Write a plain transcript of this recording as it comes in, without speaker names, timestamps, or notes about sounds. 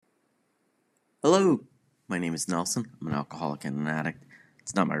Hello, my name is Nelson. I'm an alcoholic and an addict.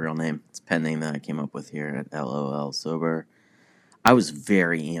 It's not my real name. It's a pen name that I came up with here at LOL Sober. I was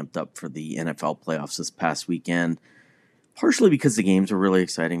very amped up for the NFL playoffs this past weekend, partially because the games were really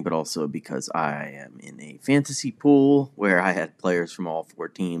exciting, but also because I am in a fantasy pool where I had players from all four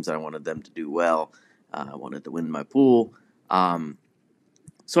teams. I wanted them to do well. I wanted to win my pool.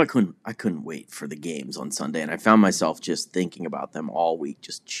 So I couldn't wait for the games on Sunday, and I found myself just thinking about them all week,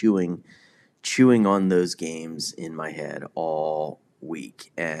 just chewing on those games in my head all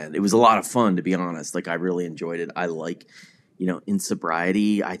week. And it was a lot of fun, to be honest. Like, I really enjoyed it. I like, in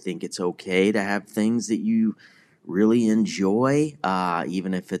sobriety, I think it's okay to have things that you really enjoy,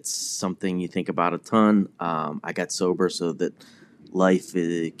 even if it's something you think about a ton. I got sober so that life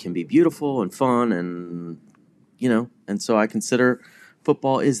can be beautiful and fun, and so I consider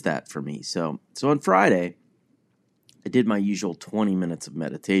football is that for me. So on Friday, I did my usual 20 minutes of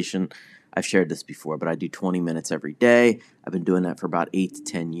meditation. I've shared this before, but I do 20 minutes every day. I've been doing that for about 8 to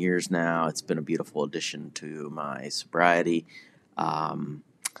 10 years now. It's been a beautiful addition to my sobriety.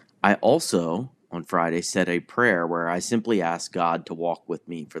 I also, on Friday, said a prayer where I simply asked God to walk with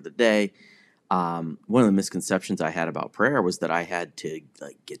me for the day. One of the misconceptions I had about prayer was that I had to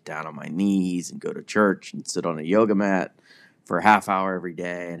get down on my knees and go to church and sit on a yoga mat for a half hour every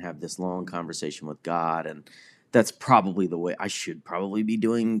day and have this long conversation with God. And that's probably the way I should probably be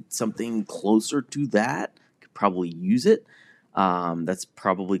doing something closer to that. Could probably use it. That's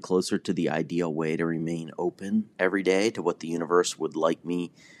probably closer to the ideal way to remain open every day to what the universe would like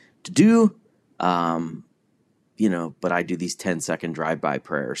me to do. But I do these 10-second drive-by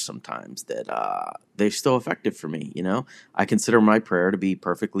prayers sometimes that they're still effective for me. I consider my prayer to be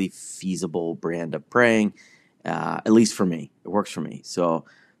perfectly feasible brand of praying, at least for me. It works for me. So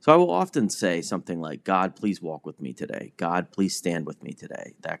I will often say something like, God, please walk with me today. God, please stand with me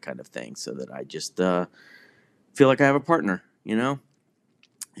today. That kind of thing, so that I just feel like I have a partner, and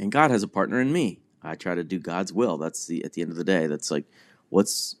God has a partner in me. I try to do God's will. At the end of the day, that's like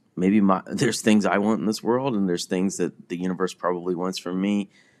what's there's things I want in this world, and there's things that the universe probably wants from me.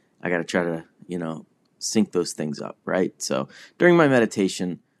 I got to try to, sync those things up, right? So during my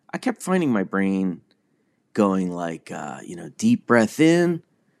meditation, I kept finding my brain going like, deep breath in,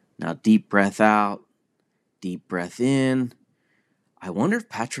 now deep breath out, deep breath in. I wonder if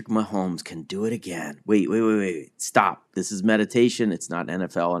Patrick Mahomes can do it again. Wait. Stop. This is meditation. It's not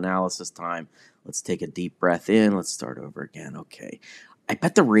NFL analysis time. Let's take a deep breath in. Let's start over again. Okay. I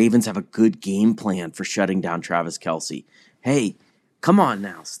bet the Ravens have a good game plan for shutting down Travis Kelce. Hey, come on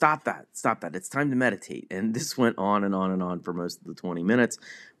now. Stop that. It's time to meditate. And this went on and on and on for most of the 20 minutes.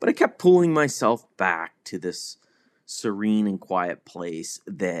 But I kept pulling myself back to this serene and quiet place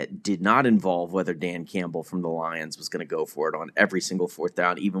that did not involve whether Dan Campbell from the Lions was going to go for it on every single fourth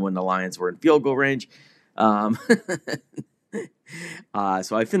down, even when the Lions were in field goal range. So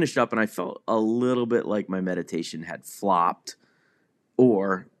I finished up, and I felt a little bit like my meditation had flopped,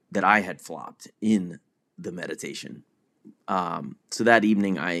 or that I had flopped in the meditation. So that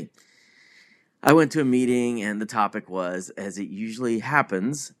evening, I went to a meeting, and the topic was, as it usually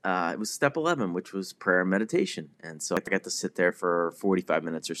happens, it was step 11, which was prayer and meditation. And so I got to sit there for 45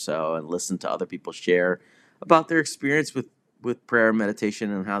 minutes or so and listen to other people share about their experience with prayer and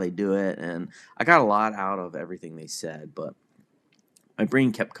meditation and how they do it. And I got a lot out of everything they said, but my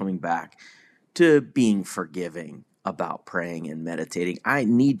brain kept coming back to being forgiving about praying and meditating. I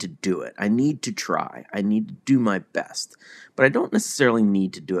need to do it. I need to try. I need to do my best. But I don't necessarily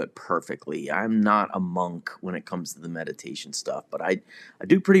need to do it perfectly. I'm not a monk when it comes to the meditation stuff, but I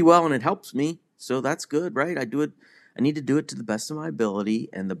do pretty well, and it helps me. So that's good, right? I need to do it to the best of my ability,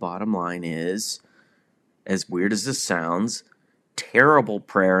 and the bottom line is, as weird as this sounds, terrible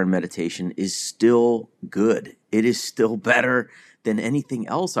prayer and meditation is still good. It is still better than anything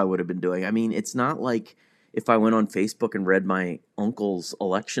else I would have been doing. I mean, it's not like if I went on Facebook and read my uncle's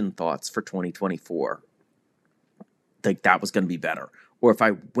election thoughts for 2024, like that was going to be better. Or if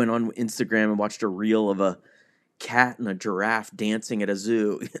I went on Instagram and watched a reel of a cat and a giraffe dancing at a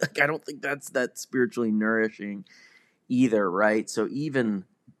zoo, like I don't think that's that spiritually nourishing either, right? So even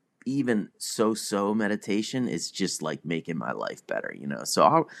so meditation is just like making my life better,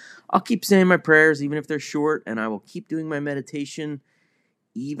 So I'll keep saying my prayers even if they're short, and I will keep doing my meditation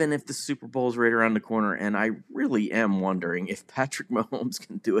even if the Super Bowl is right around the corner. And I really am wondering if Patrick Mahomes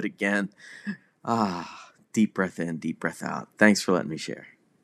can do it again. Deep breath in, deep breath out. Thanks for letting me share.